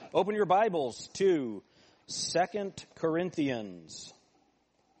Open your Bibles to 2 Corinthians.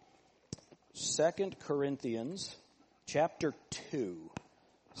 2 Corinthians chapter 2.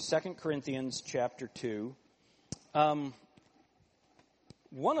 2 Corinthians chapter 2. One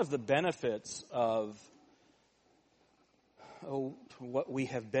of the benefits of what we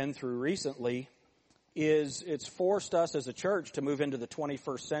have been through recently is it's forced us as a church to move into the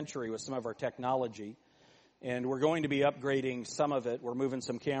 21st century with some of our technology. And we're going to be upgrading some of it. We're moving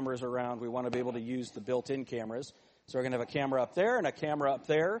some cameras around. We want to be able to use the built-in cameras. So we're going to have a camera up there and a camera up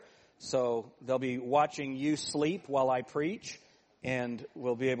there. So they'll be watching you sleep while I preach. And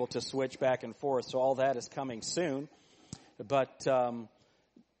we'll be able to switch back and forth. So all that is coming soon. But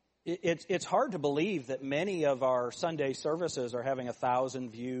it's hard to believe that many of our Sunday services are having 1,000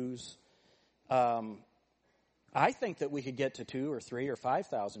 views. I think that we could get to 2,000 or 3,000 or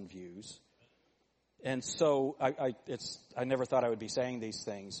 5,000 views. And so I never thought I would be saying these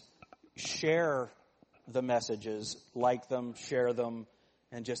things. Share the messages, like them, share them,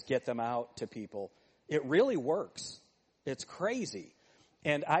 and just get them out to people. It really works. It's crazy.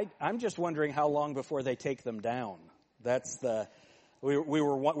 And I'm just wondering how long before they take them down. We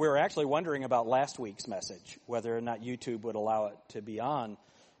were actually wondering about last week's message, whether or not YouTube would allow it to be on.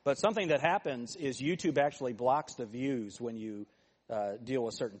 But something that happens is YouTube actually blocks the views when you deal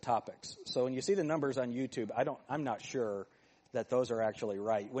with certain topics. So when you see the numbers on YouTube, I'm not sure that those are actually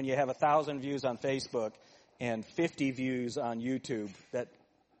right. When you have 1,000 views on Facebook and 50 views on YouTube, that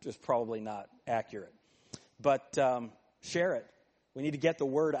is probably not accurate. But share it. We need to get the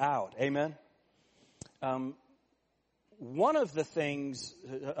word out. Amen. One of the things,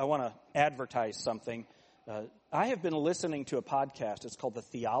 I want to advertise something. I have been listening to a podcast. It's called the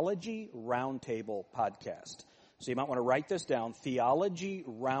Theology Roundtable Podcast. So you might want to write this down, Theology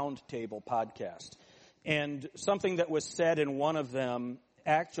Roundtable Podcast. And something that was said in one of them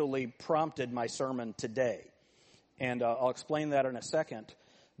actually prompted my sermon today. And I'll explain that in a second.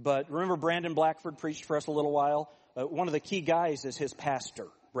 But remember Brandon Blackford preached for us a little while? One of the key guys is his pastor,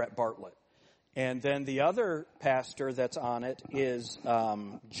 Brett Bartlett. And then the other pastor that's on it is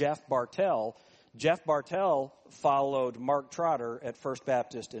Jeff Bartell. Jeff Bartell followed Mark Trotter at First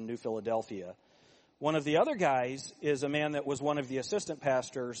Baptist in New Philadelphia. One of the other guys is a man that was one of the assistant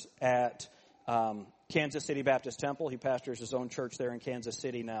pastors at Kansas City Baptist Temple. He pastors his own church there in Kansas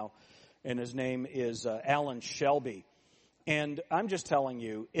City now. And his name is Alan Shelby. And I'm just telling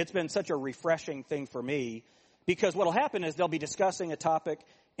you, it's been such a refreshing thing for me because what will happen is they'll be discussing a topic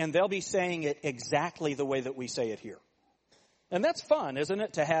and they'll be saying it exactly the way that we say it here. And that's fun, isn't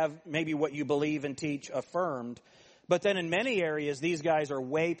it, to have maybe what you believe and teach affirmed. But then in many areas, these guys are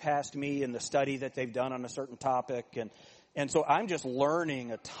way past me in the study that they've done on a certain topic. And so I'm just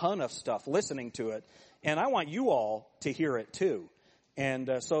learning a ton of stuff, listening to it. And I want you all to hear it too. And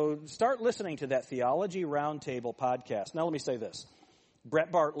so start listening to that Theology Roundtable podcast. Now let me say this.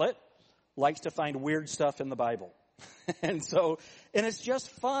 Brett Bartlett likes to find weird stuff in the Bible. and it's just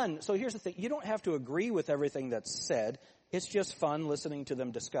fun. So here's the thing. You don't have to agree with everything that's said. It's just fun listening to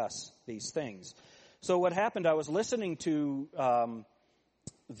them discuss these things. So what happened, I was listening to the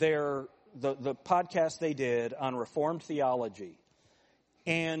podcast they did on Reformed theology.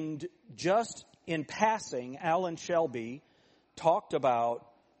 And just in passing, Alan Shelby talked about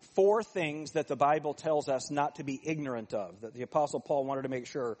 4 things that the Bible tells us not to be ignorant of, that the Apostle Paul wanted to make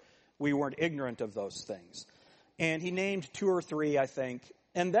sure we weren't ignorant of those things. And he named 2 or 3, I think.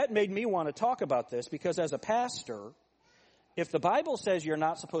 And that made me want to talk about this because as a pastor, if the Bible says you're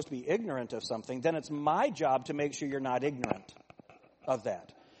not supposed to be ignorant of something, then it's my job to make sure you're not ignorant of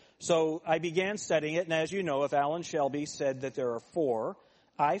that. So I began studying it, and as you know, if Alan Shelby said that there are 4,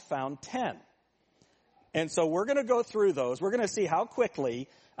 I found 10. And so we're going to go through those. We're going to see how quickly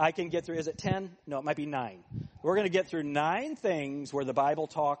I can get through. Is it 10? No, it might be 9. We're going to get through 9 things where the Bible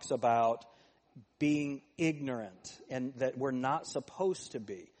talks about being ignorant and that we're not supposed to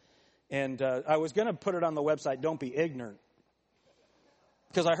be. And I was going to put it on the website, don't be ignorant.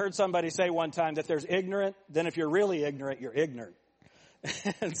 Because I heard somebody say one time that there's ignorant, then if you're really ignorant, you're ignorant.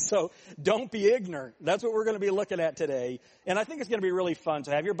 And so don't be ignorant. That's what we're going to be looking at today. And I think it's going to be really fun.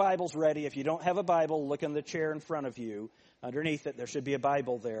 So have your Bibles ready. If you don't have a Bible, look in the chair in front of you. Underneath it, there should be a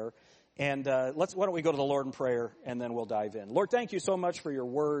Bible there. And why don't we go to the Lord in prayer, and then we'll dive in. Lord, thank you so much for your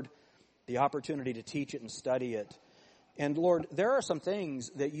word, the opportunity to teach it and study it. And Lord, there are some things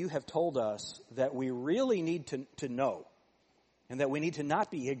that you have told us that we really need to know. And that we need to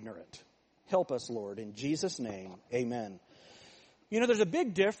not be ignorant. Help us, Lord. In Jesus' name, amen. You know, there's a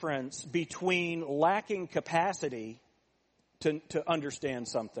big difference between lacking capacity to understand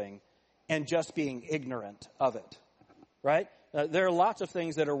something and just being ignorant of it. Right? There are lots of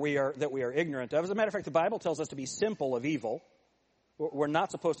things that we are ignorant of. As a matter of fact, the Bible tells us to be simple of evil. We're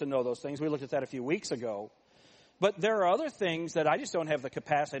not supposed to know those things. We looked at that a few weeks ago. But there are other things that I just don't have the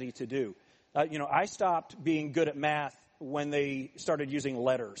capacity to do. I stopped being good at math when they started using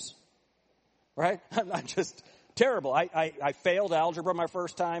letters. Right? I'm just terrible. I failed algebra my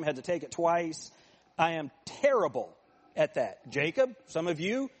first time, had to take it twice. I am terrible at that. Jacob, some of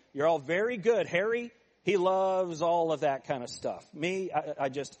you, you're all very good. Harry, he loves all of that kind of stuff. Me, I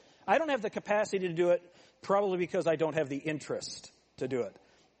don't have the capacity to do it, probably because I don't have the interest to do it.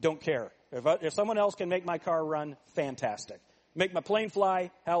 Don't care. If someone else can make my car run, fantastic. Make my plane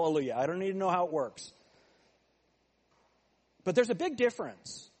fly, hallelujah. I don't need to know how it works. But there's a big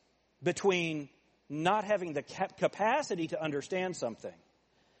difference between not having the capacity to understand something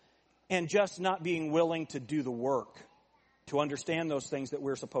and just not being willing to do the work to understand those things that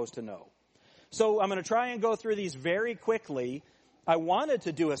we're supposed to know. So I'm going to try and go through these very quickly. I wanted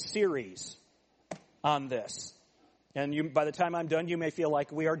to do a series on this. And by the time I'm done, you may feel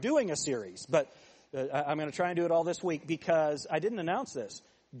like we are doing a series. But I'm going to try and do it all this week because I didn't announce this.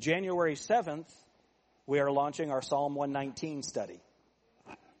 January 7th, we are launching our Psalm 119 study.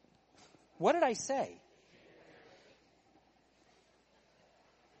 What did I say?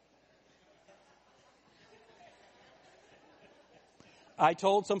 I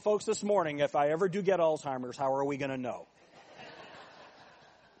told some folks this morning, if I ever do get Alzheimer's, how are we going to know?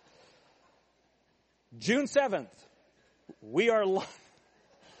 June 7th, we are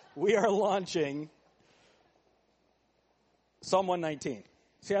launching Psalm 119.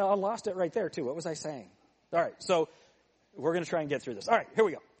 See, I lost it right there, too. What was I saying? All right, so we're going to try and get through this. All right, here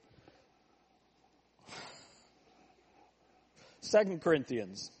we go. 2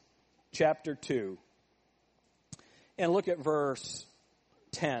 Corinthians chapter 2. And look at verse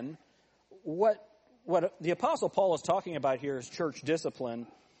 10. What the Apostle Paul is talking about here is church discipline.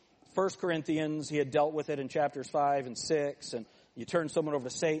 1 Corinthians, he had dealt with it in chapters 5 and 6. And you turn someone over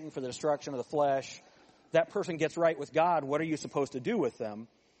to Satan for the destruction of the flesh. That person gets right with God. What are you supposed to do with them?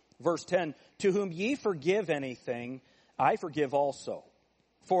 Verse 10, to whom ye forgive anything, I forgive also.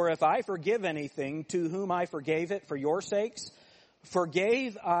 For if I forgive anything, to whom I forgave it for your sakes,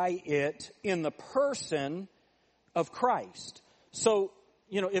 forgave I it in the person of Christ. So,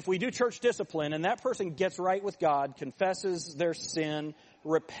 if we do church discipline and that person gets right with God, confesses their sin,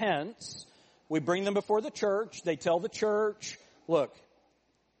 repents, we bring them before the church, they tell the church, look,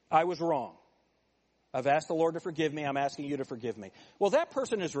 I was wrong. I've asked the Lord to forgive me, I'm asking you to forgive me. Well, that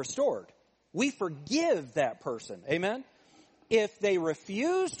person is restored. We forgive that person. Amen? If they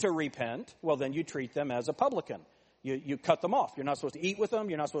refuse to repent, well, then you treat them as a publican. You cut them off. You're not supposed to eat with them.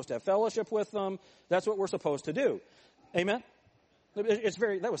 You're not supposed to have fellowship with them. That's what we're supposed to do. Amen?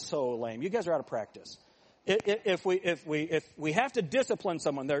 That was so lame. You guys are out of practice. If we have to discipline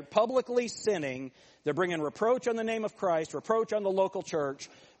someone, they're publicly sinning, they're bringing reproach on the name of Christ, reproach on the local church.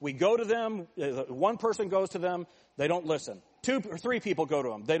 We go to them, one person goes to them, they don't listen. 2 or 3 people go to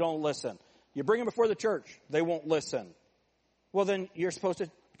them, they don't listen. You bring them before the church, they won't listen. Well, then you're supposed to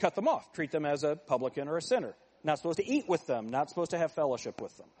cut them off, treat them as a publican or a sinner. Not supposed to eat with them, not supposed to have fellowship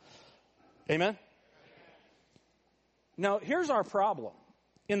with them. Amen? Now, here's our problem.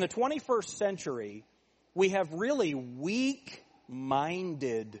 In the 21st century, we have really weak-minded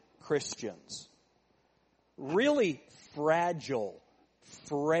Christians. Really fragile,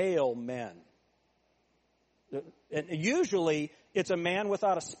 frail men. And usually, it's a man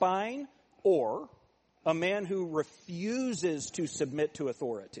without a spine or a man who refuses to submit to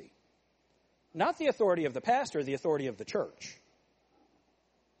authority. Not the authority of the pastor, the authority of the church.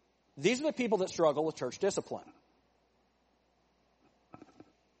 These are the people that struggle with church discipline.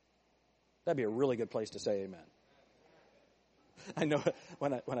 That'd be a really good place to say amen. I know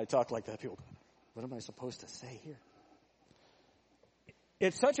when I talk like that, people go, what am I supposed to say here?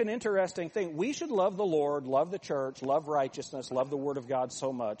 It's such an interesting thing. We should love the Lord, love the church, love righteousness, love the Word of God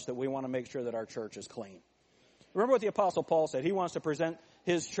so much that we want to make sure that our church is clean. Remember what the Apostle Paul said. He wants to present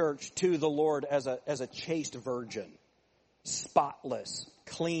his church to the Lord as a chaste virgin, spotless,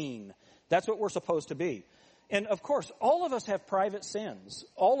 clean. That's what we're supposed to be. And of course, all of us have private sins.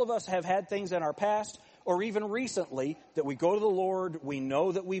 All of us have had things in our past or even recently that we go to the Lord, we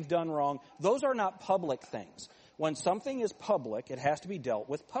know that we've done wrong. Those are not public things. When something is public, it has to be dealt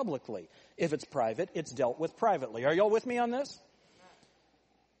with publicly. If it's private, it's dealt with privately. Are y'all with me on this?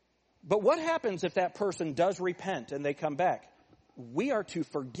 But what happens if that person does repent and they come back? We are to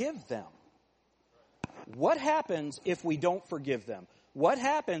forgive them. What happens if we don't forgive them? What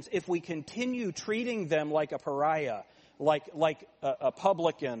happens if we continue treating them like a pariah, like a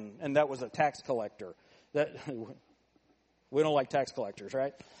publican, and that was a tax collector? We don't like tax collectors,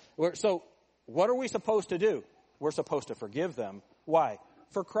 right? So what are we supposed to do? We're supposed to forgive them. Why?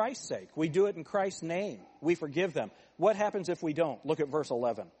 For Christ's sake. We do it in Christ's name. We forgive them. What happens if we don't? Look at verse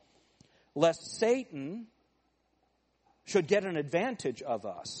 11. Lest Satan should get an advantage of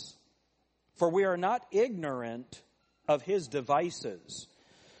us, for we are not ignorant of his devices.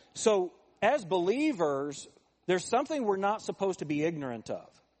 So, as believers, there's something we're not supposed to be ignorant of.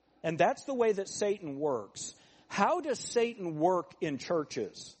 And that's the way that Satan works. How does Satan work in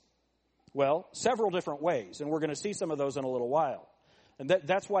churches? Well, several different ways, and we're going to see some of those in a little while. And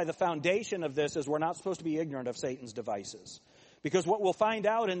that's why the foundation of this is we're not supposed to be ignorant of Satan's devices. Because what we'll find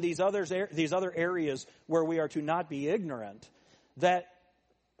out in these other areas where we are to not be ignorant, that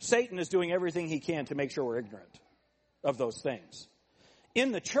Satan is doing everything he can to make sure we're ignorant of those things.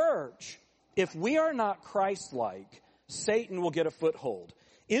 In the church, if we are not Christ-like, Satan will get a foothold.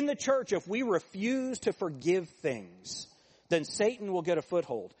 In the church, if we refuse to forgive things, then Satan will get a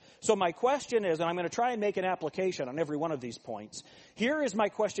foothold. So my question is, and I'm going to try and make an application on every one of these points. Here is my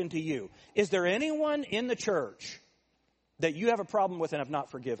question to you. Is there anyone in the church that you have a problem with and have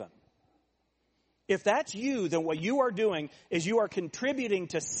not forgiven? If that's you, then what you are doing is you are contributing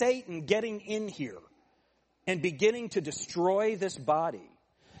to Satan getting in here and beginning to destroy this body.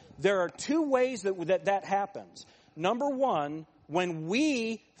 There are two ways that happens. Number one, when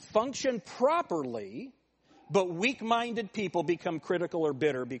we function properly, but weak-minded people become critical or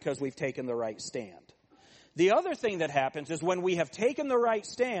bitter because we've taken the right stand. The other thing that happens is when we have taken the right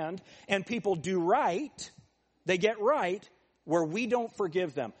stand and people do right, they get right, where we don't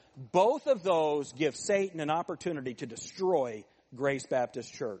forgive them. Both of those give Satan an opportunity to destroy Grace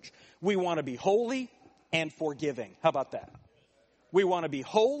Baptist Church. We want to be holy and forgiving. How about that? We want to be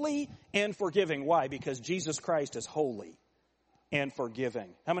holy and forgiving. Why? Because Jesus Christ is holy and forgiving.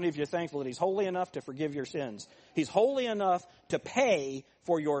 How many of you are thankful that he's holy enough to forgive your sins? He's holy enough to pay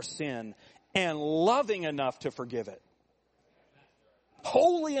for your sin and loving enough to forgive it.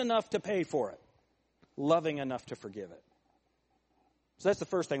 Holy enough to pay for it. Loving enough to forgive it. So that's the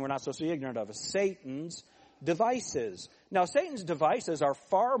first thing we're not supposed to be ignorant of, is Satan's devices. Now, Satan's devices are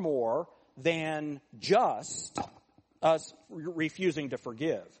far more than just us refusing to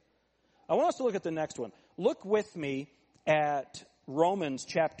forgive. I want us to look at the next one. Look with me at Romans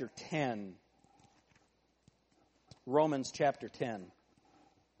chapter 10. Romans chapter 10.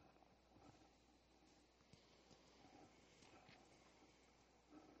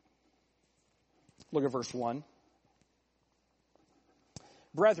 Look at verse 1.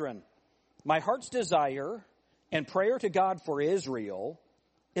 Brethren, my heart's desire and prayer to God for Israel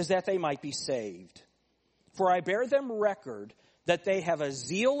is that they might be saved. For I bear them record that they have a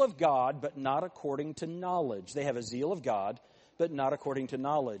zeal of God, but not according to knowledge. They have a zeal of God, but not according to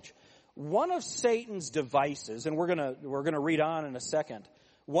knowledge. One of Satan's devices, and we're gonna read on in a second.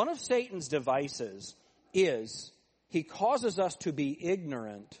 One of Satan's devices is he causes us to be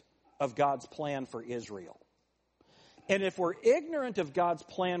ignorant of God's plan for Israel. And if we're ignorant of God's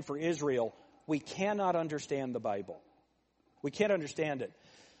plan for Israel, we cannot understand the Bible. We can't understand it.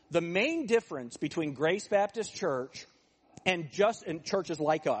 The main difference between Grace Baptist Church and churches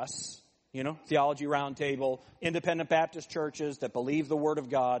like us, Theology Roundtable, Independent Baptist churches that believe the Word of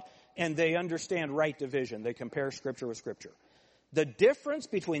God, and they understand right division. They compare Scripture with Scripture. The difference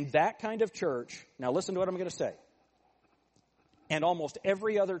between that kind of church, now listen to what I'm going to say, and almost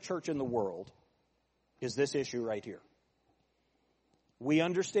every other church in the world is this issue right here. We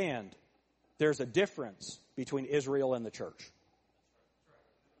understand there's a difference between Israel and the church.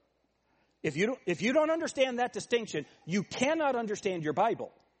 If you don't understand that distinction, you cannot understand your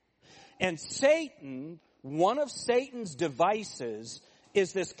Bible. And Satan, one of Satan's devices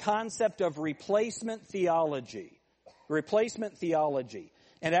is this concept of replacement theology. Replacement theology.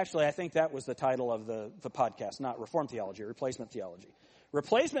 And actually, I think that was the title of the podcast, not Reformed theology, replacement theology.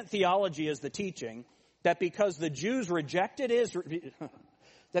 Replacement theology is the teaching that because the Jews rejected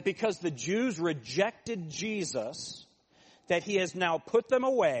Jesus, that he has now put them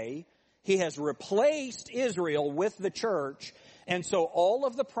away. He has replaced Israel with the church, and so all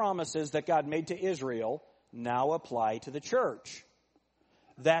of the promises that God made to Israel now apply to the church.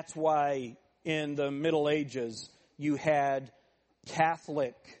 That's why in the Middle Ages you had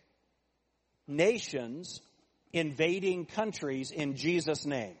Catholic nations invading countries in Jesus'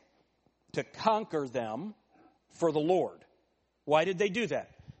 name to conquer them for the Lord. Why did they do that?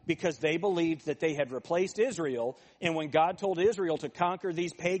 Because they believed that they had replaced Israel, and when God told Israel to conquer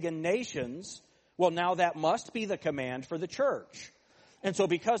these pagan nations, well, now that must be the command for the church. And so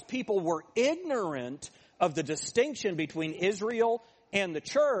because people were ignorant of the distinction between Israel and the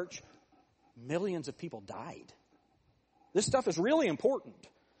church, millions of people died. This stuff is really important.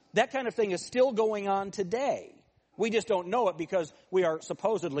 That kind of thing is still going on today. We just don't know it because we are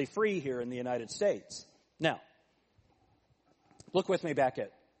supposedly free here in the United States. Now, look with me back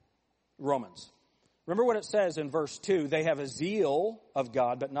at Romans. Remember what it says in verse 2. They have a zeal of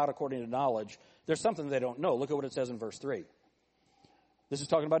God, but not according to knowledge. There's something they don't know. Look at what it says in verse 3. This is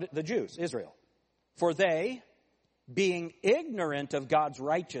talking about the Jews, Israel. For they, being ignorant of God's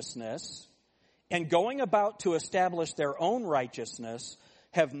righteousness and going about to establish their own righteousness,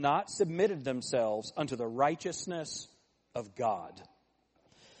 have not submitted themselves unto the righteousness of God.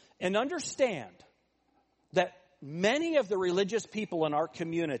 And understand that many of the religious people in our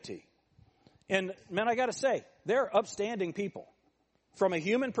community, and man, I got to say, they're upstanding people. From a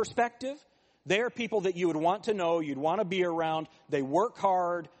human perspective, they're people that you would want to know, you'd want to be around. They work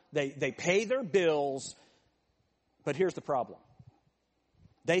hard, they pay their bills. But here's the problem.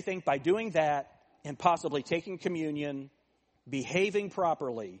 They think by doing that and possibly taking communion, behaving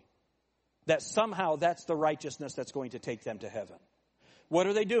properly, that somehow that's the righteousness that's going to take them to heaven. What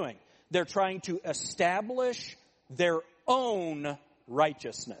are they doing? They're trying to establish their own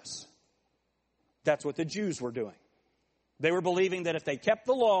righteousness. That's what the Jews were doing. They were believing that if they kept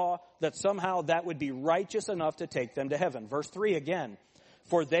the law, that somehow that would be righteous enough to take them to heaven. Verse 3 again.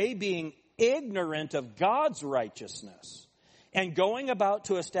 For they being ignorant of God's righteousness and going about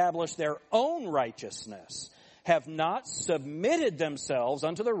to establish their own righteousness, have not submitted themselves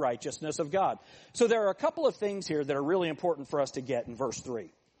unto the righteousness of God. So there are a couple of things here that are really important for us to get in verse 3.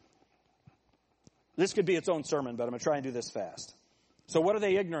 This could be its own sermon, but I'm going to try and do this fast. So what are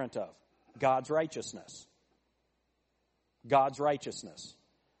they ignorant of? God's righteousness. God's righteousness.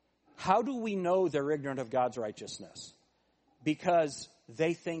 How do we know they're ignorant of God's righteousness? Because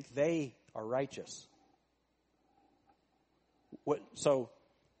they think they are righteous. So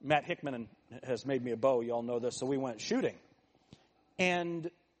Matt Hickman has made me a bow. You all know this. So we went shooting. And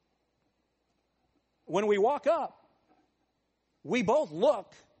when we walk up, we both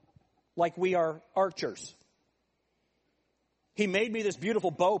look like we are archers. He made me this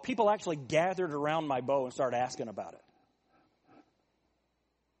beautiful bow. People actually gathered around my bow and started asking about it.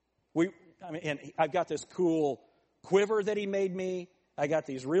 And I've got this cool quiver that he made me. I got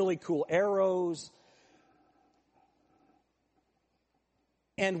these really cool arrows.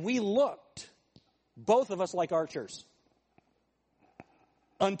 And we looked, both of us, like archers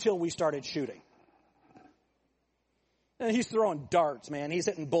until we started shooting. And he's throwing darts, man. He's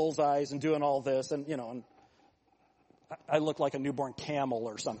hitting bullseyes and doing all this. And, and I look like a newborn camel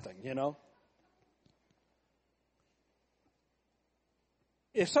or something,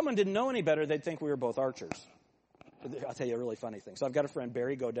 If someone didn't know any better, they'd think we were both archers. I'll tell you a really funny thing. So I've got a friend,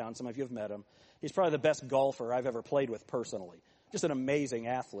 Barry Godown. Some of you have met him. He's probably the best golfer I've ever played with personally. Just an amazing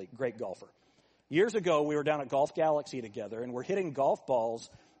athlete, great golfer. Years ago, we were down at Golf Galaxy together, and we're hitting golf balls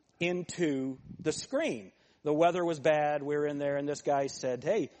into the screen. The weather was bad. We were in there, and this guy said,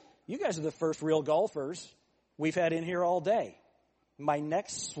 hey, you guys are the first real golfers we've had in here all day. My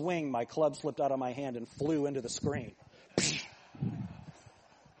next swing, my club slipped out of my hand and flew into the screen.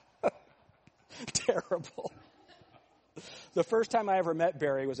 Terrible. The first time I ever met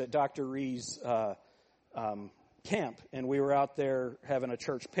Barry was at Dr. Ree's camp, and we were out there having a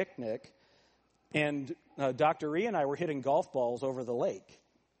church picnic, and Dr. Ree and I were hitting golf balls over the lake.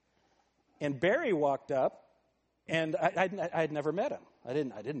 And Barry walked up, and I'd never met him. I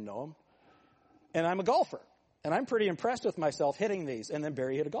didn't know him. And I'm a golfer, and I'm pretty impressed with myself hitting these. And then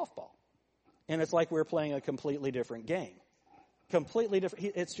Barry hit a golf ball. And it's like we were playing a completely different game. Completely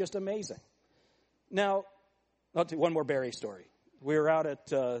different. It's just amazing. Now, I'll tell you one more Barry story. We were out at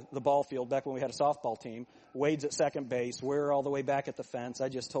the ball field back when we had a softball team. Wade's at second base. We're all the way back at the fence. I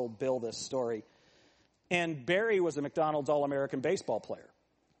just told Bill this story. And Barry was a McDonald's All-American baseball player.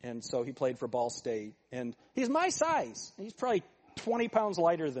 And so he played for Ball State. And he's my size. He's probably 20 pounds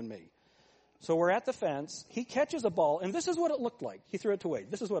lighter than me. So we're at the fence. He catches a ball, and this is what it looked like. He threw it to Wade.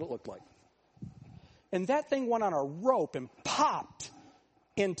 This is what it looked like. And that thing went on a rope and popped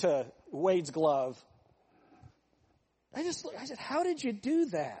into Wade's glove. I said, how did you do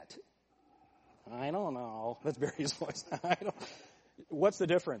that? I don't know. That's Barry's voice. What's the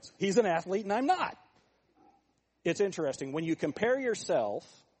difference? He's an athlete and I'm not. It's interesting. When you compare yourself,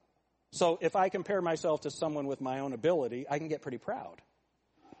 so if I compare myself to someone with my own ability, I can get pretty proud.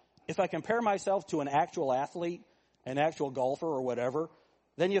 If I compare myself to an actual athlete, an actual golfer or whatever,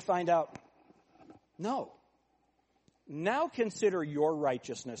 then you find out, no. Now consider your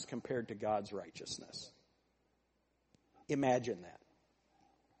righteousness compared to God's righteousness. Imagine that.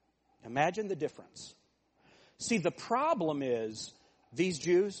 Imagine the difference. See, the problem is these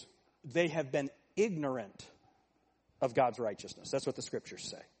Jews, they have been ignorant of God's righteousness. That's what the scriptures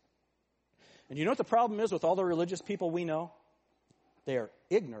say. And you know what the problem is with all the religious people we know? They are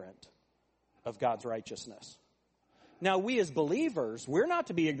ignorant of God's righteousness. Now, we as believers, we're not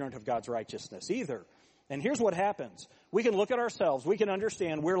to be ignorant of God's righteousness either. And here's what happens. We can look at ourselves. We can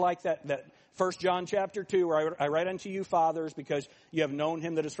understand we're like that 1 John chapter 2, where I write unto you, fathers, because you have known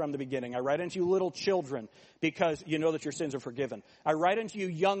him that is from the beginning. I write unto you, little children, because you know that your sins are forgiven. I write unto you,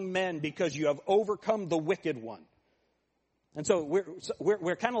 young men, because you have overcome the wicked one. And so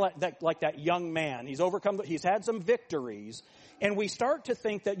we're kind of like that young man. He's had some victories. And we start to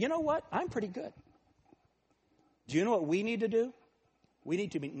think that, you know what? I'm pretty good. Do you know what we need to do? We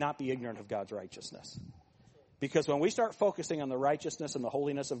need to not be ignorant of God's righteousness. Because when we start focusing on the righteousness and the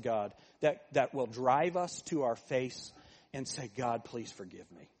holiness of God, that will drive us to our face and say, God, please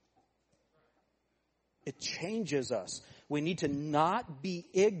forgive me. It changes us. We need to not be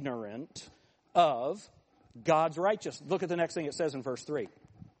ignorant of God's righteousness. Look at the next thing it says in verse 3.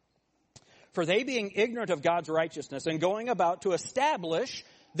 For they being ignorant of God's righteousness and going about to establish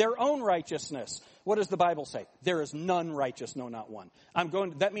their own righteousness. What does the Bible say? There is none righteous, no, not one.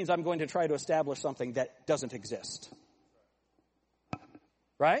 That means I'm going to try to establish something that doesn't exist.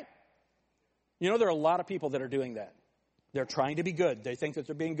 Right? You know, there are a lot of people that are doing that. They're trying to be good. They think that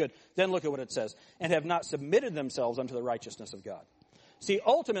they're being good. Then look at what it says. And have not submitted themselves unto the righteousness of God. See,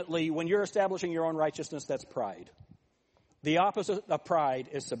 ultimately, when you're establishing your own righteousness, that's pride. The opposite of pride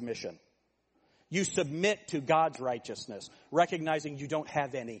is submission. You submit to God's righteousness, recognizing you don't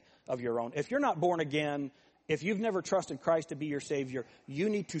have any of your own. If you're not born again, if you've never trusted Christ to be your Savior, you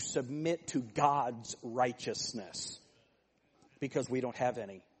need to submit to God's righteousness because we don't have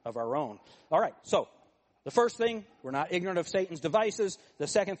any of our own. All right, so the first thing, we're not ignorant of Satan's devices. The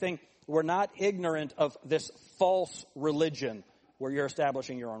second thing, we're not ignorant of this false religion where you're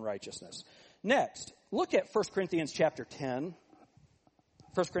establishing your own righteousness. Next, look at 1 Corinthians chapter 10.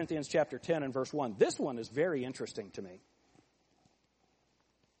 1 Corinthians chapter 10 and verse 1. This one is very interesting to me.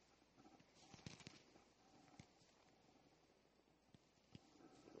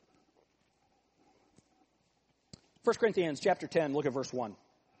 First Corinthians chapter 10, look at verse 1.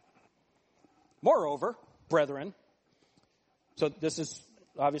 Moreover, brethren, so this is,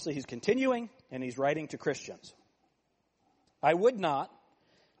 obviously he's continuing and he's writing to Christians. I would not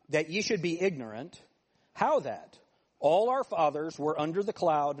that ye should be ignorant, how that all our fathers were under the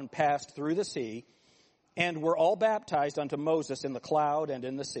cloud and passed through the sea, and were all baptized unto Moses in the cloud and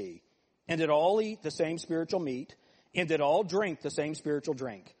in the sea, and did all eat the same spiritual meat, and did all drink the same spiritual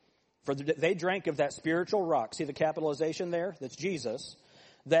drink. For they drank of that spiritual rock. See the capitalization there? That's Jesus.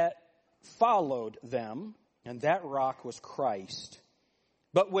 That followed them, and that rock was Christ.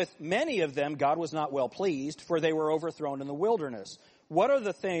 But with many of them God was not well pleased, for they were overthrown in the wilderness. What are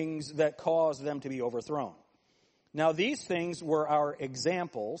the things that caused them to be overthrown? Now these things were our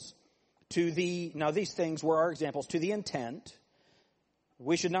examples to the intent.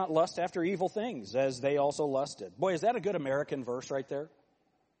 We should not lust after evil things, as they also lusted. Boy, is that a good American verse right there?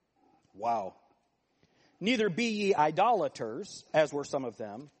 Wow. Neither be ye idolaters, as were some of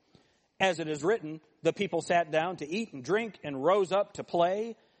them. As it is written, the people sat down to eat and drink and rose up to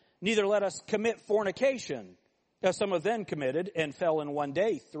play. Neither let us commit fornication, as some of them committed and fell in one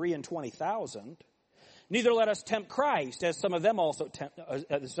day 23,000. Neither let us tempt Christ, as some of them also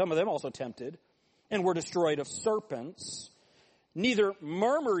tempted, and were destroyed of serpents. Neither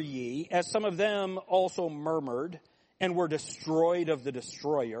murmur ye, as some of them also murmured, and were destroyed of the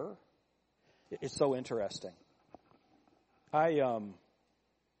destroyer. It's so interesting.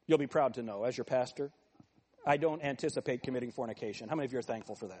 You'll be proud to know, as your pastor, I don't anticipate committing fornication. How many of you are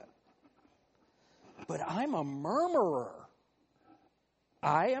thankful for that? But I'm a murmurer.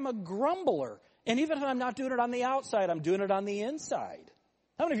 I am a grumbler. And even if I'm not doing it on the outside, I'm doing it on the inside.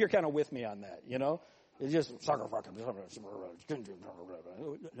 How many of you are kind of with me on that, you know? It's just,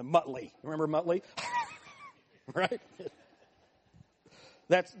 Muttley. Remember Muttley? Right?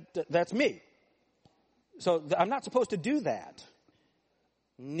 That's me. So I'm not supposed to do that.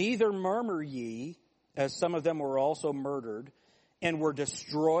 Neither murmur ye, as some of them were also murdered, and were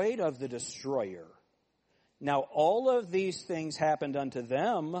destroyed of the destroyer. Now all of these things happened unto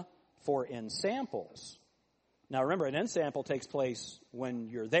them for ensamples. Now remember, an ensample takes place when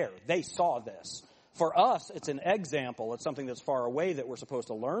you're there. They saw this. For us, it's an example. It's something that's far away that we're supposed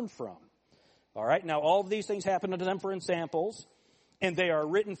to learn from. All right, now all of these things happen unto them for ensamples, and they are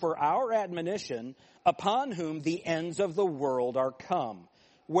written for our admonition, upon whom the ends of the world are come.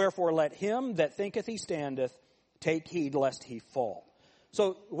 Wherefore let him that thinketh he standeth take heed lest he fall.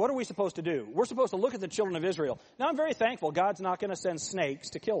 So what are we supposed to do? We're supposed to look at the children of Israel. Now I'm very thankful God's not going to send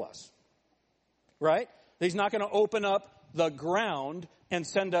snakes to kill us. Right? He's not going to open up the ground and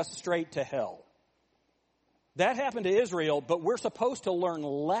send us straight to hell. That happened to Israel, but we're supposed to learn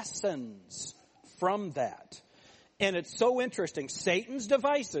lessons from that. And it's so interesting. Satan's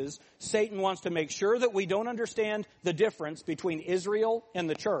devices, Satan wants to make sure that we don't understand the difference between Israel and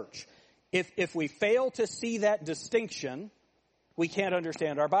the church. If we fail to see that distinction, we can't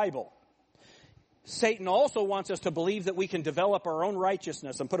understand our Bible. Satan also wants us to believe that we can develop our own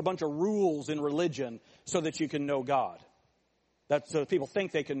righteousness and put a bunch of rules in religion so that you can know God. That's so people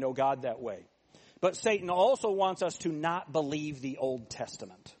think they can know God that way. But Satan also wants us to not believe the Old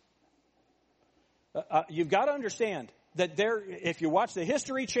Testament. You've got to understand that if you watch the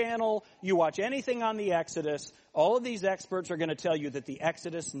History Channel, you watch anything on the Exodus, all of these experts are going to tell you that the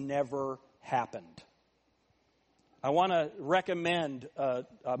Exodus never happened. I want to recommend a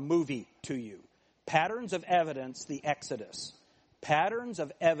movie to you. Patterns of Evidence, The Exodus. Patterns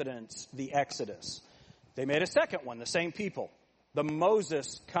of Evidence, The Exodus. They made a second one, the same people. The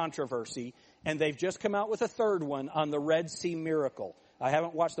Moses Controversy, and they've just come out with a third one on the Red Sea Miracle. I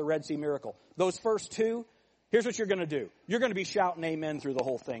haven't watched the Red Sea Miracle. Those first two, here's what you're going to do. You're going to be shouting amen through the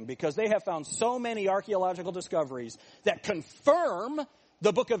whole thing because they have found so many archaeological discoveries that confirm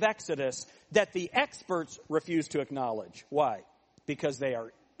the book of Exodus that the experts refuse to acknowledge. Why? Because they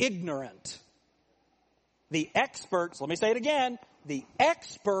are ignorant. The experts, let me say it again, the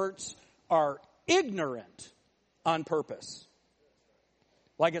experts are ignorant on purpose.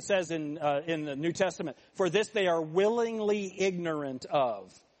 Like it says in the New Testament, for this they are willingly ignorant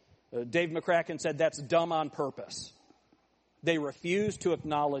of. Dave McCracken said that's dumb on purpose. They refuse to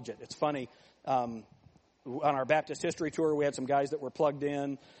acknowledge it. It's funny, on our Baptist history tour, we had some guys that were plugged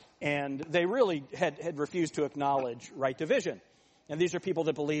in, and they really had refused to acknowledge right division. And these are people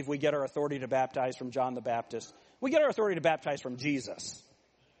that believe we get our authority to baptize from John the Baptist. We get our authority to baptize from Jesus,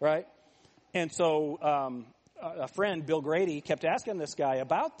 right? And so a friend, Bill Grady, kept asking this guy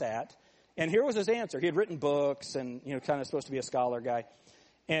about that. And here was his answer. He had written books and, kind of supposed to be a scholar guy.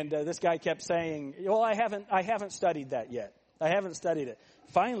 And this guy kept saying, well, I haven't studied that yet. I haven't studied it.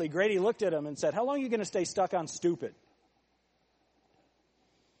 Finally, Grady looked at him and said, how long are you going to stay stuck on stupid?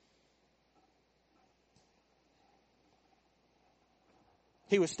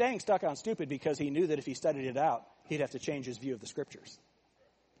 He was staying stuck on stupid because he knew that if he studied it out, he'd have to change his view of the scriptures.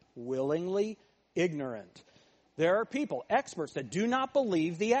 Willingly ignorant. There are people, experts, that do not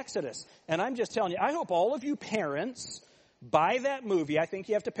believe the Exodus. And I'm just telling you, I hope all of you parents buy that movie. I think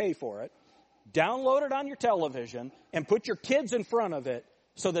you have to pay for it. Download it on your television and put your kids in front of it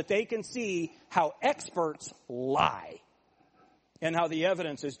so that they can see how experts lie. And how the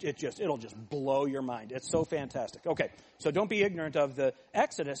evidence is, it'll just blow your mind. It's so fantastic. Okay, so don't be ignorant of the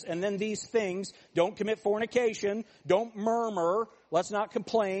Exodus. And then these things, don't commit fornication, don't murmur, let's not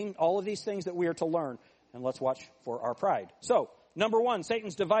complain, all of these things that we are to learn. And let's watch for our pride. So, number 1,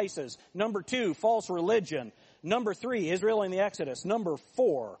 Satan's devices. Number 2, false religion. Number 3, Israel and the Exodus. Number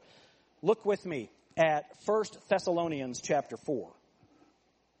 4, look with me at 1 Thessalonians chapter 4.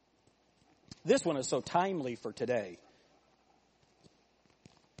 This one is so timely for today.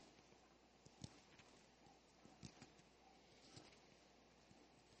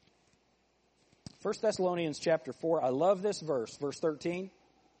 1 Thessalonians chapter 4, I love this verse, verse 13.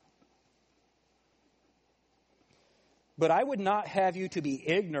 But I would not have you to be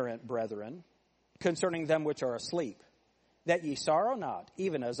ignorant, brethren, concerning them which are asleep, that ye sorrow not,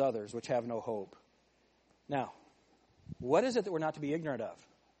 even as others which have no hope. Now, what is it that we're not to be ignorant of?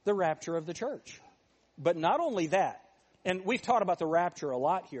 The rapture of the church. But not only that, and we've taught about the rapture a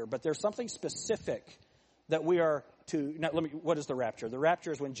lot here, but there's something specific that we are to, now what is the rapture? The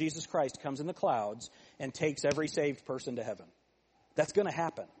rapture is when Jesus Christ comes in the clouds and takes every saved person to heaven. That's going to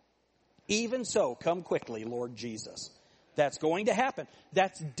happen. Even so, come quickly, Lord Jesus. That's going to happen.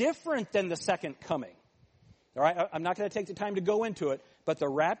 That's different than the second coming. All right, I'm not going to take the time to go into it, but the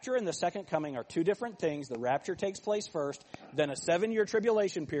rapture and the second coming are two different things. The rapture takes place first, then a 7-year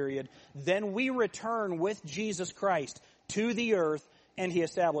tribulation period. Then we return with Jesus Christ to the earth, and he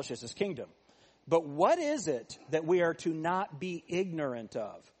establishes his kingdom. But what is it that we are to not be ignorant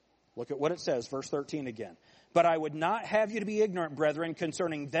of? Look at what it says, verse 13 again. But I would not have you to be ignorant, brethren,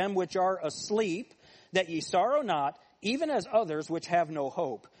 concerning them which are asleep, that ye sorrow not, even as others which have no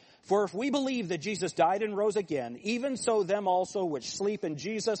hope. For if we believe that Jesus died and rose again, even so them also which sleep in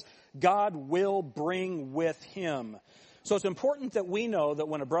Jesus, God will bring with him. So it's important that we know that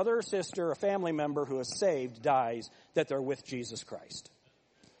when a brother or sister, a family member who is saved dies, that they're with Jesus Christ.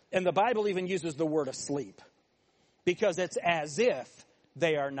 And the Bible even uses the word asleep, because it's as if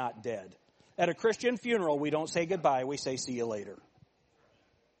they are not dead. At a Christian funeral, we don't say goodbye, we say see you later.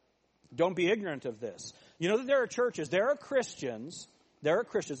 Don't be ignorant of this. You know that there are churches, there are Christians.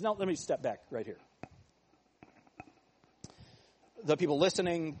 Now, let me step back right here. The people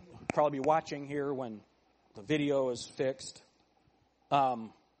listening probably be watching here when the video is fixed.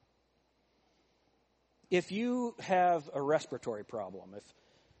 If you have a respiratory problem,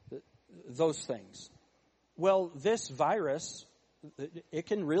 if those things, well, this virus, it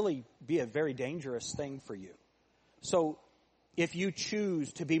can really be a very dangerous thing for you. So if you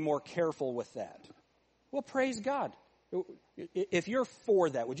choose to be more careful with that, well, praise God. If you're for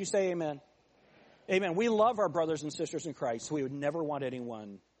that, would you say amen? Amen. We love our brothers and sisters in Christ, so we would never want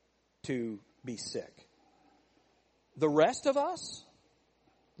anyone to be sick. The rest of us,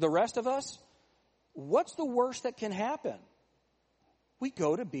 what's the worst that can happen? We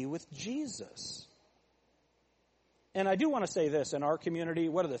go to be with Jesus. And I do want to say this, in our community,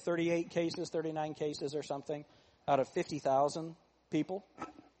 what are the 38 cases, 39 cases or something out of 50,000 people?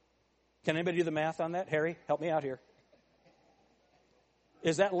 Can anybody do the math on that? Harry, help me out here.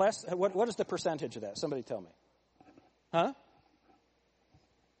 Is that less? What is the percentage of that? Somebody tell me. Huh?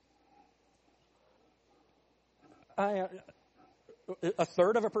 A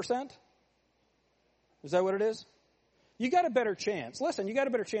third of a percent? Is that what it is? You got a better chance. Listen, you got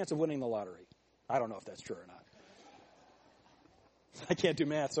a better chance of winning the lottery. I don't know if that's true or not. I can't do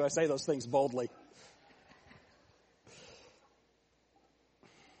math, so I say those things boldly.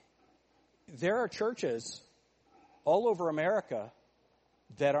 There are churches all over America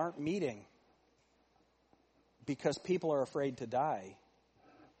that aren't meeting because people are afraid to die.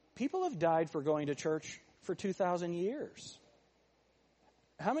 People have died for going to church for 2,000 years.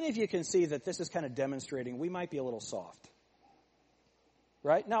 How many of you can see that this is kind of demonstrating we might be a little soft?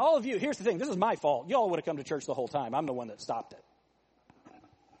 Right? Now, all of you, here's the thing. This is my fault. You all would have come to church the whole time. I'm the one that stopped it.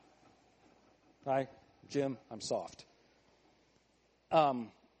 Hi, Jim, I'm soft.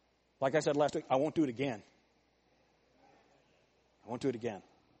 Like I said last week, I won't do it again.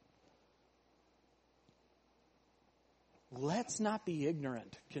 Let's not be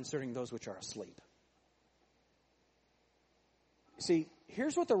ignorant concerning those which are asleep. See,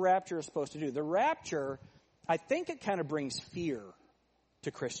 here's what the rapture is supposed to do. The rapture, I think it kind of brings fear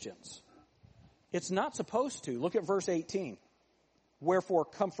to Christians. It's not supposed to. Look at verse 18. Wherefore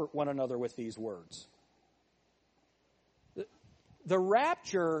comfort one another with these words. The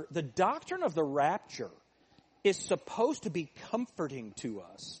rapture, the doctrine of the rapture is supposed to be comforting to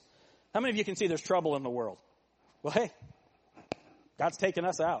us. How many of you can see there's trouble in the world? Well, hey, God's taken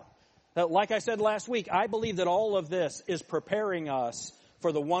us out. Like I said last week, I believe that all of this is preparing us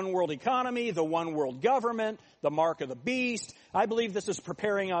for the one world economy, the one world government, the mark of the beast. I believe this is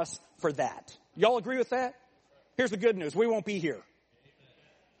preparing us for that. Y'all agree with that? Here's the good news. We won't be here.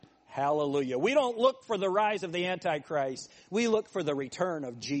 Hallelujah. We don't look for the rise of the Antichrist. We look for the return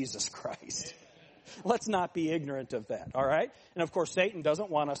of Jesus Christ. Let's not be ignorant of that, all right? And of course, Satan doesn't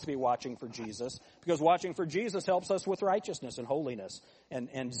want us to be watching for Jesus, because watching for Jesus helps us with righteousness and holiness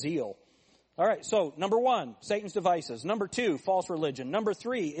and zeal. All right, so number 1, Satan's devices. Number 2, false religion. Number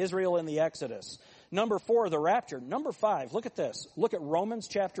 3, Israel in the Exodus. Number 4, the rapture. Number 5, look at this. Look at Romans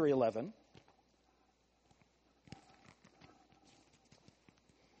chapter 11.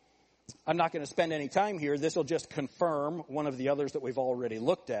 I'm not going to spend any time here. This will just confirm one of the others that we've already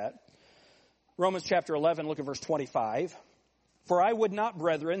looked at. Romans chapter 11, look at verse 25. For I would not,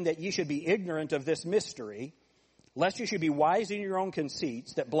 brethren, that ye should be ignorant of this mystery, lest you should be wise in your own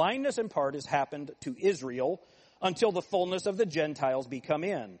conceits, that blindness in part has happened to Israel until the fullness of the Gentiles be come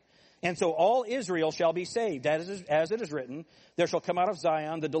in. And so all Israel shall be saved, as it is written, there shall come out of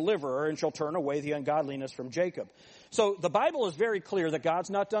Zion the deliverer, and shall turn away the ungodliness from Jacob. So the Bible is very clear that God's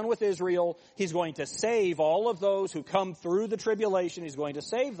not done with Israel. He's going to save all of those who come through the tribulation. He's going to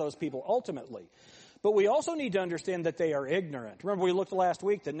save those people ultimately. But we also need to understand that they are ignorant. Remember, we looked last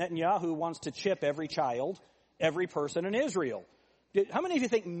week that Netanyahu wants to chip every child, every person in Israel. How many of you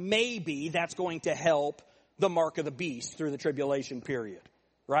think maybe that's going to help the mark of the beast through the tribulation period?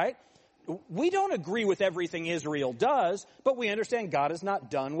 Right? We don't agree with everything Israel does, but we understand God is not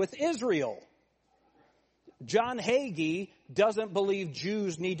done with Israel. John Hagee doesn't believe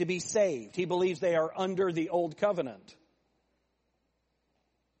Jews need to be saved. He believes they are under the old covenant.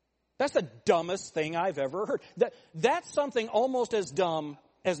 That's the dumbest thing I've ever heard. That's something almost as dumb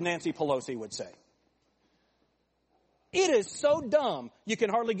as Nancy Pelosi would say. It is so dumb, you can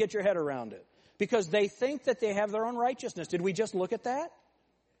hardly get your head around it. Because they think that they have their own righteousness. Did we just look at that?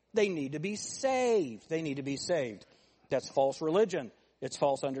 They need to be saved. They need to be saved. That's false religion. It's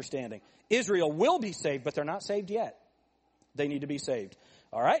false understanding. Israel will be saved, but they're not saved yet. They need to be saved.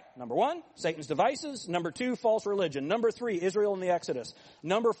 All right, number 1, Satan's devices. Number 2, false religion. Number 3, Israel and the Exodus.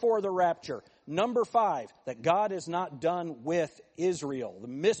 Number 4, the rapture. Number 5, that God is not done with Israel, the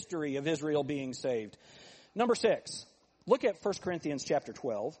mystery of Israel being saved. Number 6, look at 1 Corinthians chapter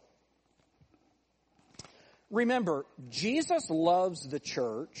 12. Remember, Jesus loves the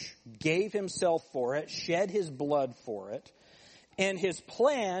church, gave himself for it, shed his blood for it, and his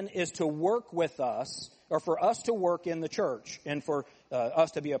plan is to work with us, or for us to work in the church, and for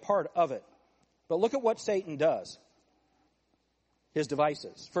us to be a part of it. But look at what Satan does. His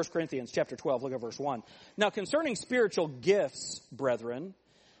devices. 1 Corinthians chapter 12, look at verse 1. Now concerning spiritual gifts, brethren,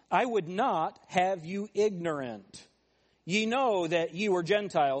 I would not have you ignorant. Ye know that ye were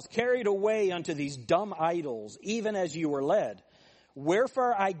Gentiles, carried away unto these dumb idols, even as you were led.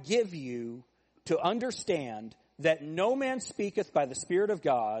 Wherefore I give you to understand that no man speaketh by the Spirit of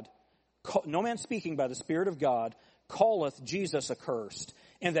God, no man speaking by the Spirit of God calleth Jesus accursed,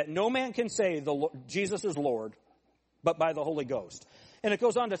 and that no man can say Jesus is Lord, but by the Holy Ghost. And it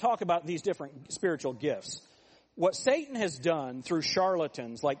goes on to talk about these different spiritual gifts. What Satan has done through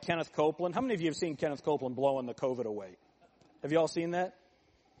charlatans like Kenneth Copeland. How many of you have seen Kenneth Copeland blowing the COVID away? Have you all seen that?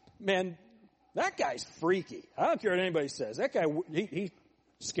 Man, that guy's freaky. I don't care what anybody says. That guy, he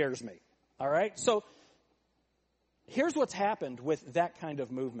scares me. All right? So here's what's happened with that kind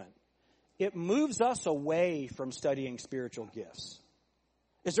of movement. It moves us away from studying spiritual gifts.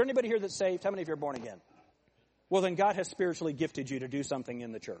 Is there anybody here that's saved? How many of you are born again? Well, then God has spiritually gifted you to do something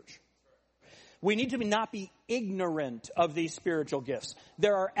in the church. We need to not be ignorant of these spiritual gifts.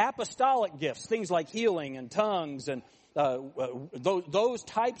 There are apostolic gifts, things like healing and tongues and those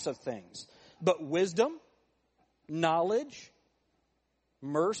types of things. But wisdom, knowledge,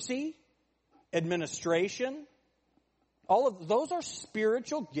 mercy, administration, all of those are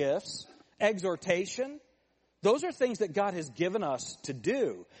spiritual gifts. Exhortation, those are things that God has given us to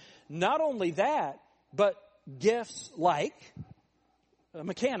do. Not only that, but gifts like a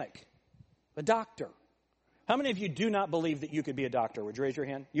mechanic, a doctor. How many of you do not believe that you could be a doctor? Would you raise your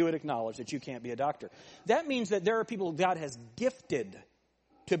hand? You would acknowledge that you can't be a doctor. That means that there are people God has gifted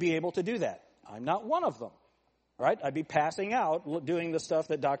to be able to do that. I'm not one of them, right? I'd be passing out doing the stuff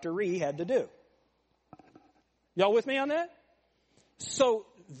that Dr. Ree had to do. Y'all with me on that? So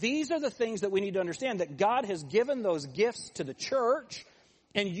these are the things that we need to understand, that God has given those gifts to the church,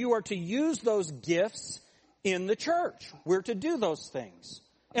 and you are to use those gifts in the church. We're to do those things.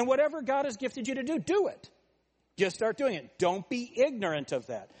 And whatever God has gifted you to do, do it. Just start doing it. Don't be ignorant of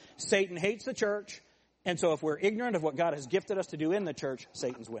that. Satan hates the church, and so if we're ignorant of what God has gifted us to do in the church,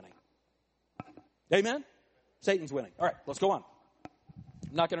 Satan's winning. Amen? Satan's winning. All right, let's go on.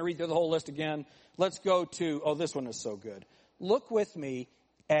 I'm not going to read through the whole list again. Let's go to, this one is so good. Look with me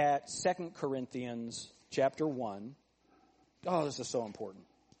at 2 Corinthians chapter 1. Oh, this is so important.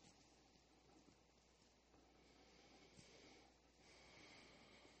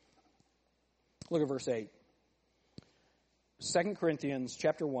 Look at verse 8. 2 Corinthians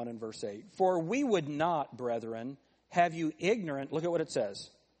chapter 1 and verse 8. For we would not, brethren, have you ignorant, look at what it says,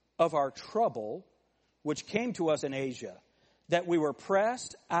 of our trouble which came to us in Asia, that we were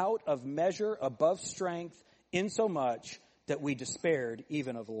pressed out of measure above strength, insomuch that we despaired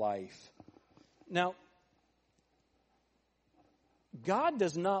even of life. Now, God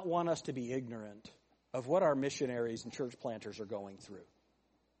does not want us to be ignorant of what our missionaries and church planters are going through.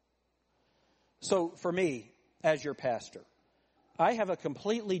 So for me, as your pastor, I have a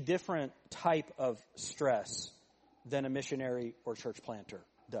completely different type of stress than a missionary or church planter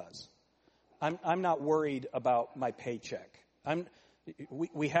does. I'm not worried about my paycheck.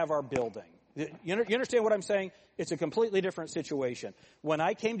 We have our building. You understand what I'm saying? It's a completely different situation. When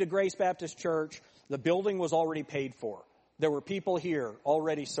I came to Grace Baptist Church, the building was already paid for. There were people here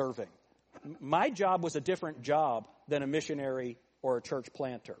already serving. My job was a different job than a missionary or a church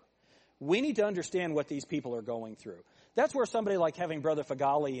planter. We need to understand what these people are going through. That's where somebody like having Brother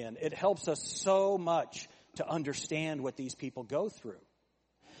Fagali in, it helps us so much to understand what these people go through.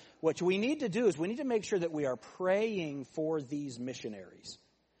 What we need to do is we need to make sure that we are praying for these missionaries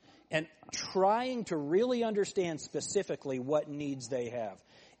and trying to really understand specifically what needs they have.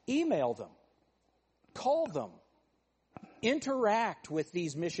 Email them. Call them. Interact with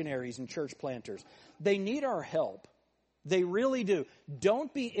these missionaries and church planters. They need our help. They really do.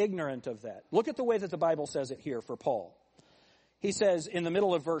 Don't be ignorant of that. Look at the way that the Bible says it here for Paul. He says in the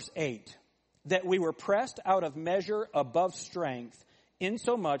middle of verse 8, that we were pressed out of measure above strength,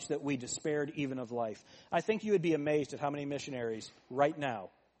 insomuch that we despaired even of life. I think you would be amazed at how many missionaries right now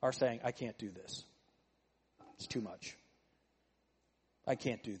are saying, I can't do this. It's too much. I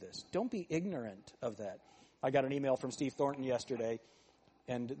can't do this. Don't be ignorant of that. I got an email from Steve Thornton yesterday.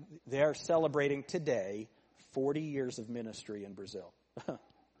 And they are celebrating today 40 years of ministry in Brazil,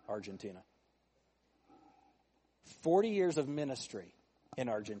 Argentina. 40 years of ministry in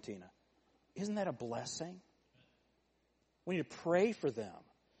Argentina. Isn't that a blessing? We need to pray for them.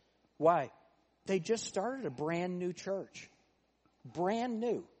 Why? They just started a brand new church. Brand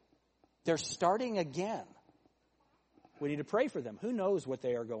new. They're starting again. We need to pray for them. Who knows what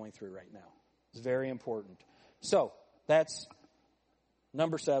they are going through right now? It's very important. So, that's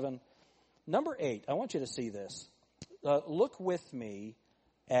number 7. Number 8, I want you to see this. Look with me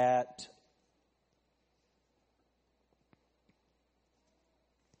at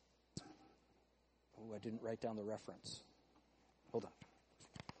I didn't write down the reference. Hold on.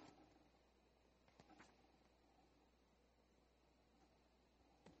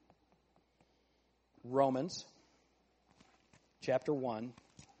 Romans chapter 1.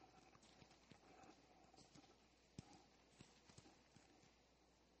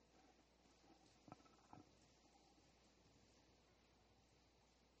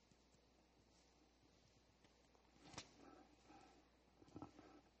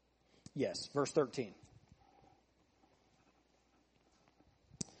 Yes, verse 13.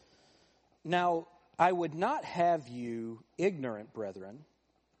 Now, I would not have you ignorant, brethren,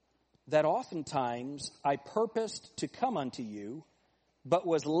 that oftentimes I purposed to come unto you, but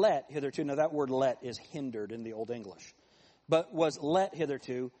was let hitherto. Now, that word let is hindered in the Old English. But was let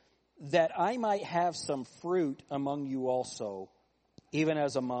hitherto, that I might have some fruit among you also, even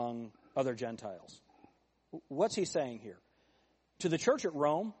as among other Gentiles. What's he saying here? To the church at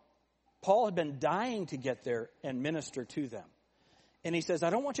Rome, Paul had been dying to get there and minister to them. And he says, I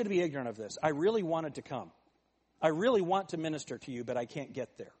don't want you to be ignorant of this. I really wanted to come. I really want to minister to you, but I can't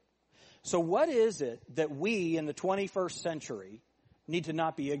get there. So what is it that we in the 21st century need to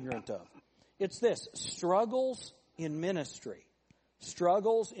not be ignorant of? It's this: struggles in ministry.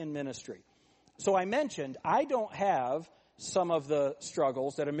 Struggles in ministry. So I mentioned I don't have some of the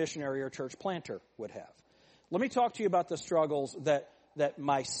struggles that a missionary or church planter would have. Let me talk to you about the struggles that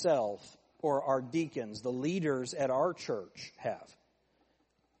myself or our deacons, the leaders at our church, have.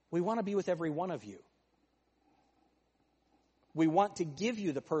 We want to be with every one of you. We want to give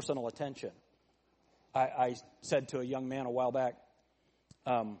you the personal attention. I said to a young man a while back,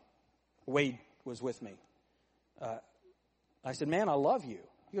 Wade was with me. I said, man, I love you.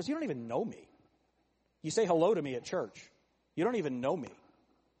 He goes, you don't even know me. You say hello to me at church. You don't even know me.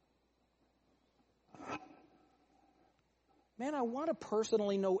 Man, I want to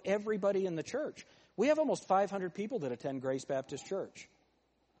personally know everybody in the church. We have almost 500 people that attend Grace Baptist Church.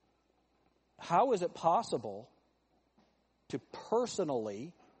 How is it possible to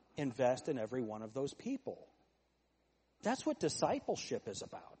personally invest in every one of those people? That's what discipleship is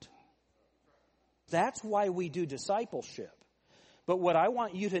about. That's why we do discipleship. But what I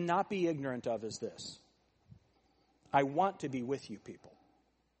want you to not be ignorant of is this. I want to be with you people.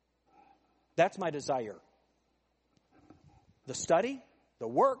 That's my desire. The study, the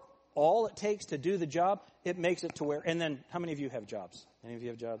work, all it takes to do the job, it makes it to where, and then how many of you have jobs? Any of you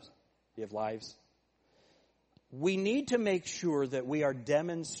have jobs? You have lives? We need to make sure that we are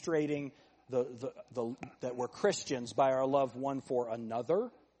demonstrating that we're Christians by our love one for another.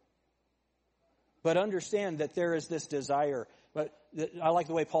 But understand that there is this desire. But I like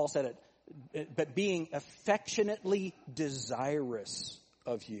the way Paul said it. But being affectionately desirous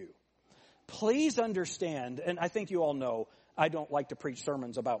of you. Please understand, and I think you all know, I don't like to preach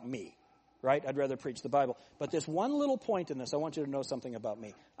sermons about me, right? I'd rather preach the Bible. But this one little point in this, I want you to know something about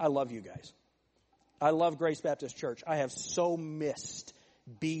me. I love you guys. I love Grace Baptist Church. I have so missed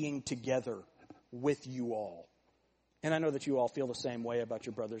being together with you all. And I know that you all feel the same way about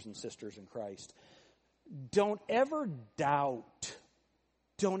your brothers and sisters in Christ. Don't ever doubt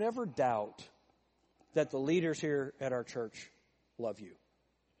that the leaders here at our church love you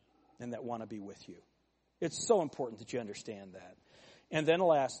and that want to be with you. It's so important that you understand that. And then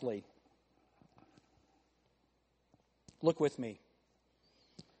lastly, look with me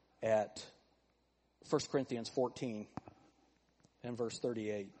at 1 Corinthians 14 and verse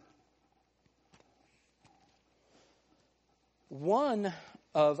 38. One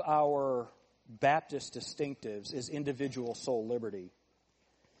of our Baptist distinctives is individual soul liberty.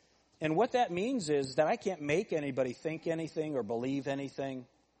 And what that means is that I can't make anybody think anything or believe anything.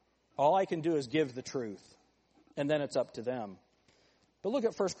 All I can do is give the truth. And then it's up to them. But look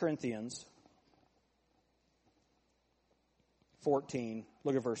at 1 Corinthians 14.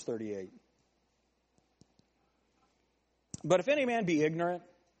 Look at verse 38. But if any man be ignorant,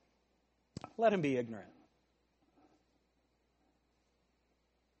 let him be ignorant.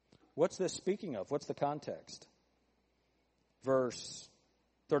 What's this speaking of? What's the context? Verse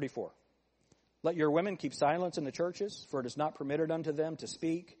 34. Let your women keep silence in the churches, for it is not permitted unto them to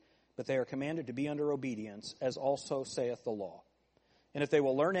speak, but they are commanded to be under obedience, as also saith the law. And if they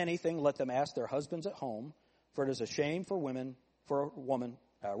will learn anything, let them ask their husbands at home, for it is a shame for women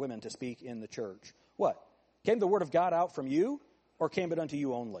to speak in the church. What? Came the word of God out from you, or came it unto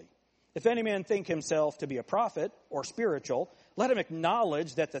you only? If any man think himself to be a prophet or spiritual, let him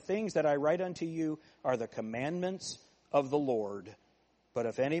acknowledge that the things that I write unto you are the commandments of the Lord. But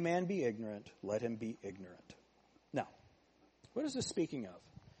if any man be ignorant, let him be ignorant. Now, what is this speaking of?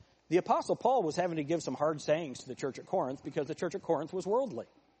 The Apostle Paul was having to give some hard sayings to the church at Corinth because the church at Corinth was worldly.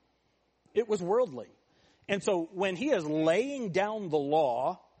 It was worldly. And so when he is laying down the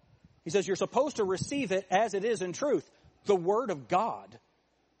law, he says you're supposed to receive it as it is in truth. The word of God.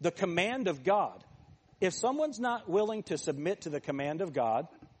 The command of God. If someone's not willing to submit to the command of God,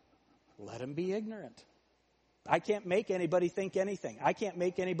 let him be ignorant. I can't make anybody think anything. I can't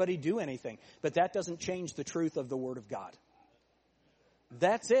make anybody do anything. But that doesn't change the truth of the word of God.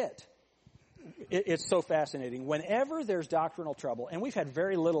 That's it. It's so fascinating. Whenever there's doctrinal trouble, and we've had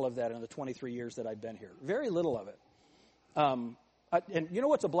very little of that in the 23 years that I've been here. Very little of it. And you know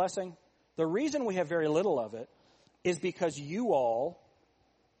what's a blessing? The reason we have very little of it is because you all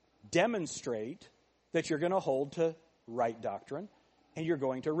demonstrate that you're going to hold to right doctrine and you're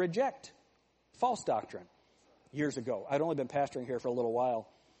going to reject false doctrine. Years ago, I'd only been pastoring here for a little while.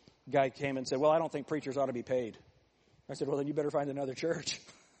 A guy came and said, well, I don't think preachers ought to be paid. I said, well, then you better find another church.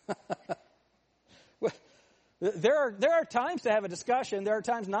 Well, there are times to have a discussion. There are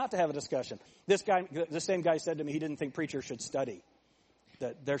times not to have a discussion. The same guy said to me he didn't think preachers should study,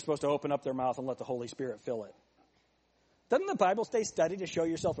 that they're supposed to open up their mouth and let the Holy Spirit fill it. Doesn't the Bible say study to show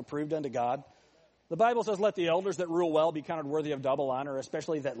yourself approved unto God? The Bible says let the elders that rule well be counted worthy of double honor,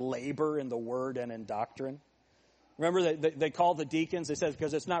 especially that labor in the word and in doctrine. Remember, they called the deacons, they said,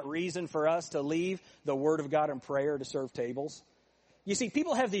 because it's not reason for us to leave the word of God and prayer to serve tables. You see,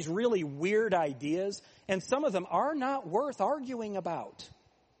 people have these really weird ideas, and some of them are not worth arguing about.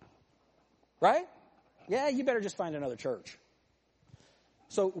 Right? Yeah, you better just find another church.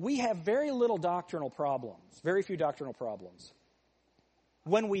 So we have very little doctrinal problems, very few doctrinal problems.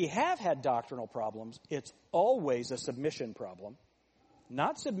 When we have had doctrinal problems, it's always a submission problem,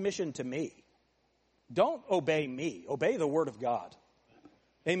 not submission to me. Don't obey me. Obey the word of God.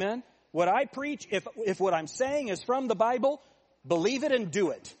 Amen? What I preach, if what I'm saying is from the Bible, believe it and do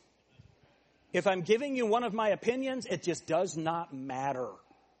it. If I'm giving you one of my opinions, it just does not matter.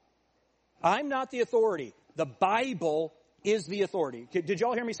 I'm not the authority. The Bible is the authority. Did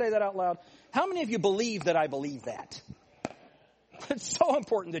y'all hear me say that out loud? How many of you believe that I believe that? It's so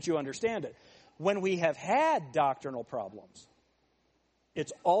important that you understand it. When we have had doctrinal problems,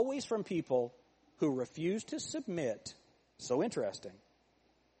 it's always from people who refuse to submit, so interesting,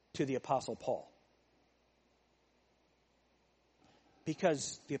 to the Apostle Paul.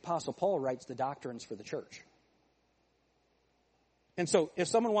 Because the Apostle Paul writes the doctrines for the church. And so if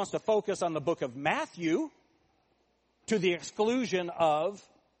someone wants to focus on the book of Matthew to the exclusion of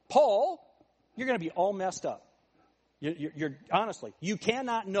Paul, you're going to be all messed up. You're honestly, you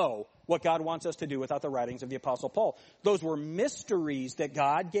cannot know what God wants us to do without the writings of the Apostle Paul. Those were mysteries that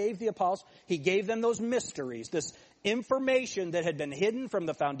God gave the apostles. He gave them those mysteries, this information that had been hidden from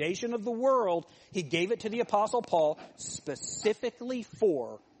the foundation of the world. He gave it to the Apostle Paul specifically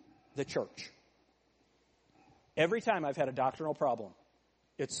for the church. Every time I've had a doctrinal problem,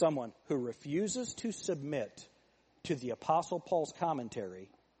 it's someone who refuses to submit to the Apostle Paul's commentary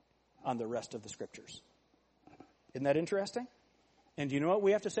on the rest of the Scriptures. Isn't that interesting? And do you know what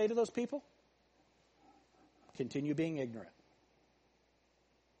we have to say to those people? Continue being ignorant.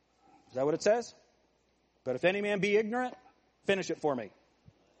 Is that what it says? But if any man be ignorant, finish it for me.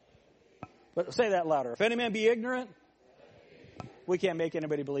 But say that louder. If any man be ignorant, we can't make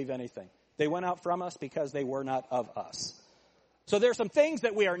anybody believe anything. They went out from us because they were not of us. So there are some things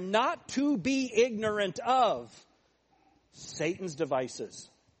that we are not to be ignorant of. Satan's devices.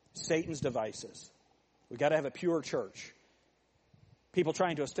 Satan's devices. We've got to have a pure church. People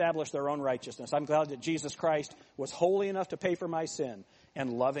trying to establish their own righteousness. I'm glad that Jesus Christ was holy enough to pay for my sin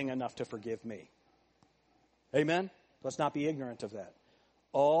and loving enough to forgive me. Amen? Let's not be ignorant of that.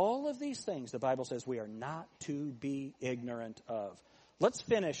 All of these things the Bible says we are not to be ignorant of. Let's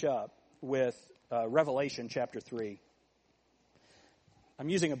finish up with Revelation chapter 3. I'm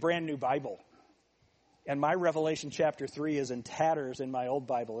using a brand new Bible. And my Revelation chapter 3 is in tatters in my old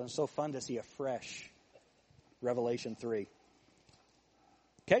Bible. And it's so fun to see a fresh Revelation 3.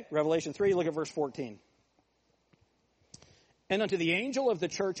 Okay, Revelation 3, look at verse 14. And unto the angel of the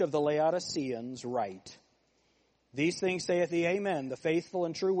church of the Laodiceans write, These things saith the Amen, the faithful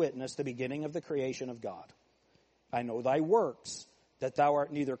and true witness, the beginning of the creation of God. I know thy works, that thou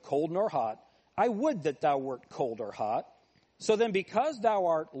art neither cold nor hot. I would that thou wert cold or hot. So then, because thou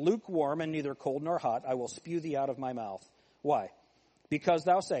art lukewarm and neither cold nor hot, I will spew thee out of my mouth. Why? Because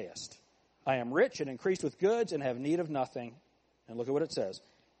thou sayest, I am rich and increased with goods and have need of nothing. And look at what it says.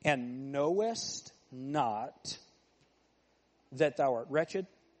 And knowest not that thou art wretched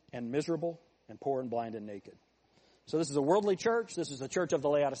and miserable and poor and blind and naked. So this is a worldly church. This is the church of the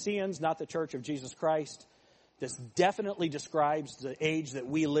Laodiceans, not the church of Jesus Christ. This definitely describes the age that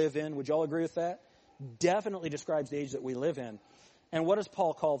we live in. Would you all agree with that? Definitely describes the age that we live in. And what does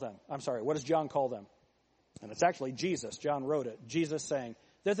Paul call them? What does John call them? And it's actually Jesus. John wrote it. Jesus saying,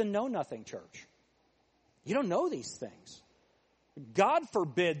 they're the know-nothing church. You don't know these things. God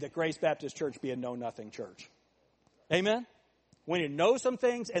forbid that Grace Baptist Church be a know-nothing church. Amen? We need to know some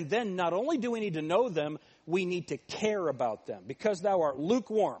things, and then not only do we need to know them, we need to care about them. Because thou art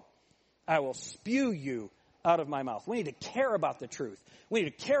lukewarm, I will spew you out of my mouth. We need to care about the truth. We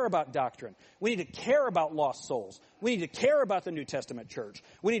need to care about doctrine. We need to care about lost souls. We need to care about the New Testament church.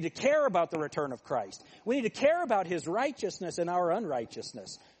 We need to care about the return of Christ. We need to care about his righteousness and our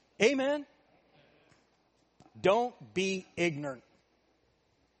unrighteousness. Amen? Don't be ignorant.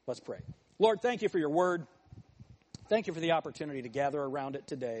 Let's pray. Lord, thank you for your word. Thank you for the opportunity to gather around it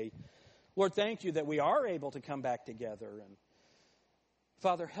today. Lord, thank you that we are able to come back together. And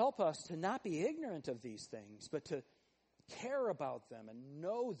Father, help us to not be ignorant of these things, but to care about them and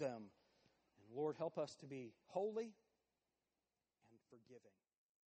know them. And Lord, help us to be holy and forgiving.